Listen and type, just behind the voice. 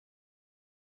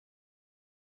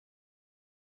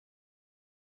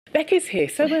Becky's here,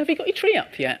 so have you got your tree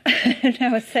up yet?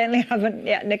 No, I certainly haven't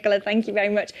yet, Nicola. Thank you very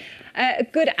much.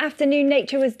 Good afternoon.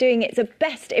 Nature was doing its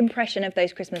best impression of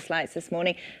those Christmas lights this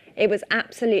morning. It was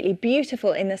absolutely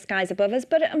beautiful in the skies above us,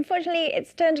 but unfortunately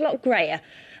it's turned a lot greyer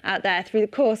out there through the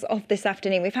course of this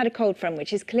afternoon. We've had a cold front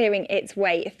which is clearing its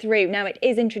way through. Now it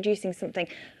is introducing something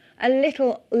a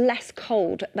little less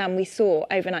cold than we saw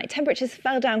overnight. Temperatures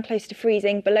fell down close to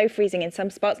freezing, below freezing in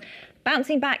some spots,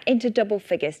 bouncing back into double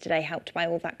figures today, helped by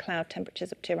all that cloud.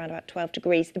 Temperatures up to around about 12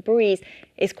 degrees. The breeze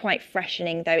is quite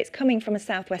freshening, though. It's coming from a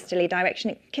southwesterly direction.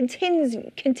 It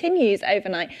continues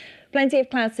overnight. Plenty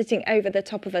of clouds sitting over the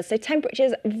top of us. So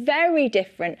temperatures very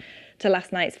different to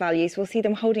last night's values. We'll see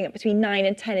them holding up between 9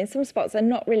 and 10. In some spots, they're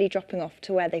not really dropping off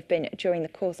to where they've been during the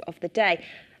course of the day.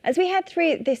 As we head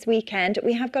through this weekend,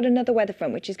 we have got another weather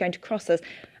front which is going to cross us,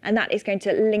 and that is going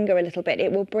to linger a little bit.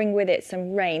 It will bring with it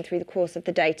some rain through the course of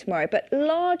the day tomorrow, but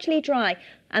largely dry,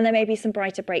 and there may be some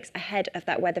brighter breaks ahead of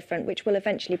that weather front, which will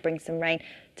eventually bring some rain.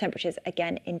 Temperatures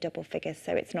again in double figures,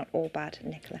 so it's not all bad,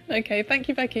 Nicola. OK, thank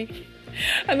you, Becky.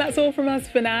 And that's all from us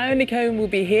for now. Nicole will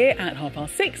be here at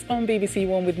 6:30 on BBC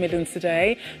One with Midlands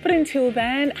Today. But until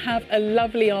then, have a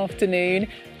lovely afternoon.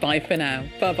 Bye for now.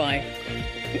 Bye-bye.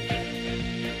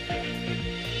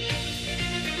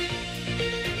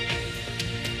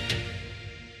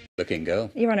 Looking girl.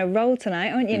 You're on a roll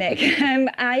tonight, aren't you, Nick?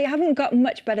 I haven't got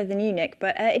much better than you, Nick,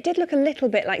 but it did look a little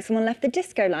bit like someone left the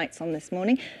disco lights on this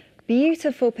morning.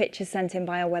 Beautiful pictures sent in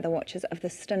by our weather watchers of the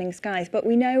stunning skies, but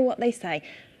we know what they say.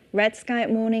 Red sky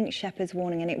at morning, shepherd's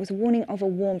warning, and it was a warning of a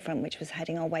warm front which was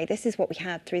heading our way. This is what we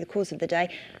had through the course of the day.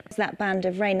 It's that band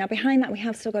of rain. Now, behind that, we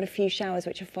have still got a few showers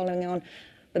which are following on,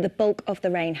 but the bulk of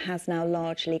the rain has now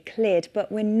largely cleared,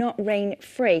 but we're not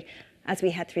rain-free as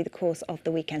we head through the course of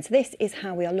the weekend. So this is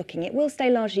how we are looking. It will stay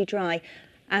largely dry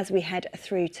as we head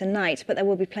through tonight, but there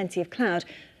will be plenty of cloud.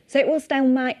 So it will stay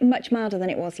much milder than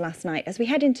it was last night. As we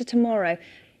head into tomorrow,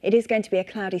 it is going to be a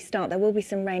cloudy start. There will be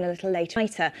some rain a little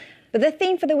later. But the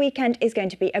theme for the weekend is going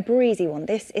to be a breezy one.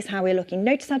 This is how we're looking.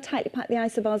 Notice how tightly packed the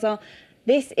isobars are.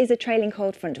 This is a trailing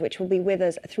cold front which will be with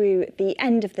us through the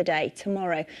end of the day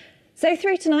tomorrow. So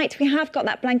through tonight, we have got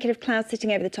that blanket of clouds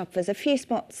sitting over the top of us. A few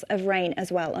spots of rain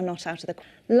as well are not out of the...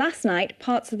 Last night,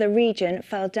 parts of the region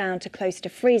fell down to close to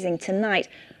freezing. Tonight,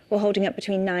 we're holding up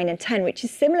between 9 and 10, which is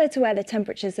similar to where the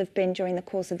temperatures have been during the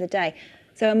course of the day.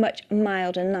 So a much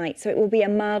milder night. So it will be a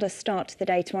milder start to the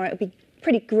day tomorrow. It'll be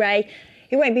pretty grey.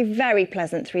 It won't be very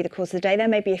pleasant through the course of the day. There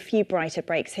may be a few brighter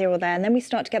breaks here or there, and then we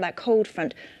start to get that cold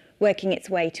front working its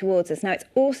way towards us. Now, it's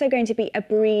also going to be a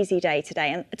breezy day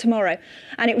today and tomorrow,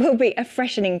 and it will be a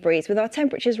freshening breeze with our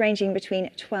temperatures ranging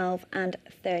between 12 and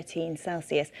 13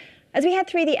 Celsius. As we head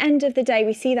through the end of the day,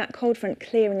 we see that cold front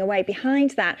clearing away.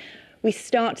 Behind that, we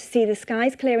start to see the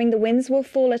skies clearing. The winds will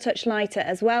fall a touch lighter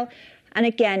as well. And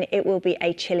again, it will be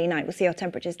a chilly night. We'll see our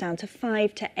temperatures down to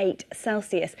 5 to 8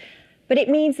 Celsius. But it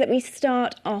means that we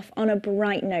start off on a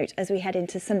bright note as we head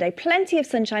into Sunday. Plenty of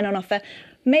sunshine on offer.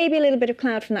 Maybe a little bit of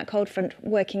cloud from that cold front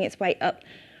working its way up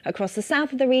across the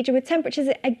south of the region with temperatures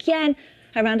again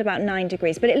around about 9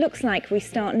 degrees. But it looks like we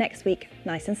start next week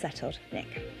nice and settled.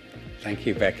 Nick. Thank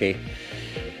you, Becky.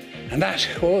 And that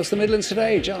was the Midlands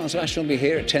Today. Giles Lash will be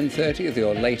here at 10:30 with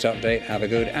your late update. Have a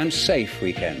good and safe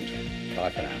weekend. Bye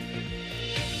for now.